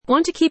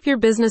Want to keep your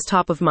business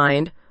top of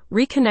mind,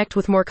 reconnect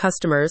with more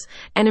customers,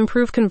 and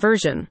improve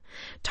conversion?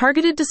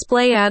 Targeted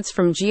display ads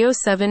from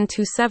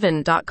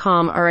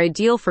geo727.com are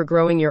ideal for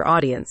growing your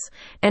audience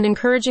and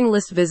encouraging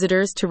list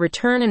visitors to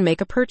return and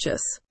make a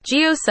purchase.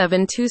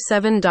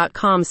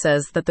 Geo727.com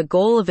says that the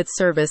goal of its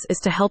service is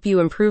to help you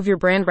improve your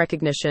brand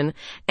recognition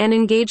and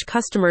engage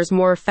customers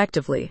more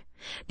effectively.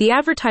 The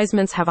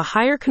advertisements have a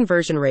higher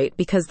conversion rate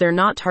because they're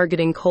not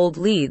targeting cold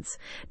leads.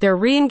 They're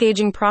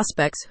re-engaging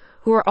prospects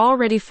who are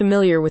already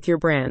familiar with your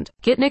brand.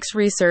 Gitnick's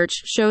research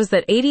shows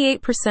that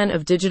 88%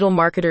 of digital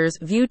marketers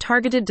view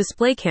targeted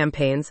display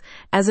campaigns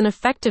as an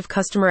effective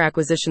customer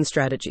acquisition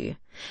strategy.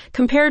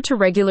 Compared to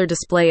regular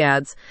display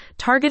ads,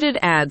 targeted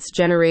ads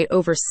generate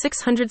over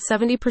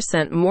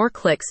 670% more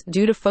clicks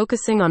due to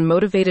focusing on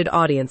motivated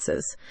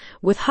audiences,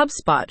 with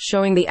HubSpot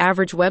showing the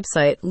average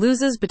website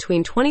loses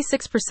between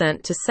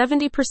 26% to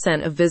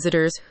 70% of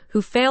visitors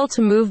who fail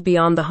to move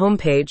beyond the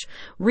homepage.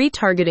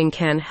 Retargeting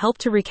can help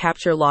to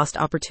recapture lost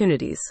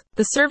opportunities.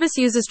 The service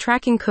uses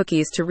tracking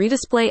cookies to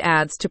redisplay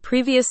ads to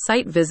previous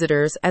site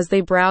visitors as they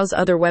browse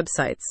other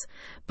websites.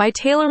 By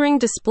tailoring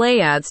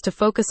display ads to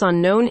focus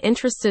on known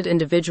interested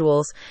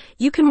individuals,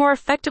 you can more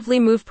effectively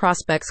move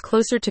prospects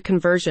closer to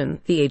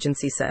conversion, the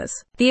agency says.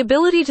 The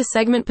ability to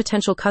segment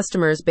potential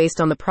customers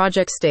based on the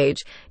project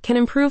stage can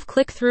improve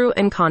click-through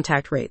and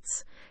contact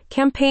rates.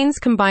 Campaigns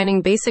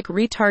combining basic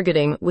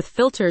retargeting with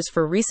filters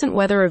for recent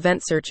weather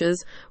event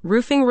searches,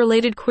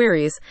 roofing-related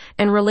queries,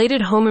 and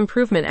related home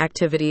improvement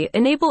activity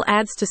enable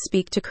ads to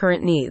speak to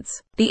current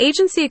needs. The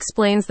agency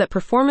explains that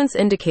performance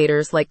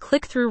indicators like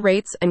click-through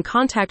rates and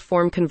contact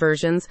form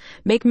conversions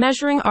make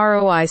measuring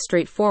ROI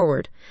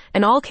straightforward,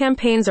 and all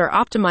campaigns are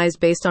optimized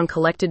based on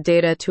collected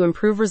data to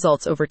improve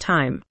results over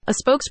time. A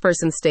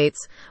spokesperson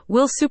states,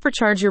 "We'll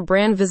supercharge your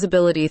brand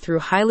visibility through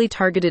highly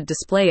targeted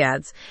display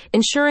ads,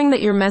 ensuring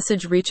that your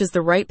message reaches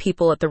the right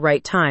people at the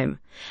right time.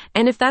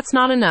 And if that's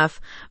not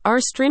enough, our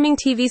streaming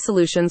TV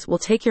solutions will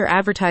take your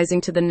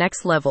advertising to the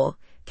next level,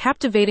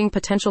 captivating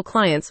potential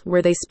clients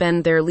where they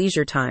spend their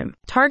leisure time."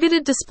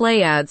 Targeted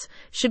display ads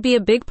should be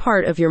a big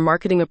part of your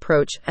marketing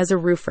approach as a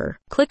roofer.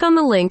 Click on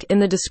the link in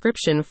the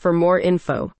description for more info.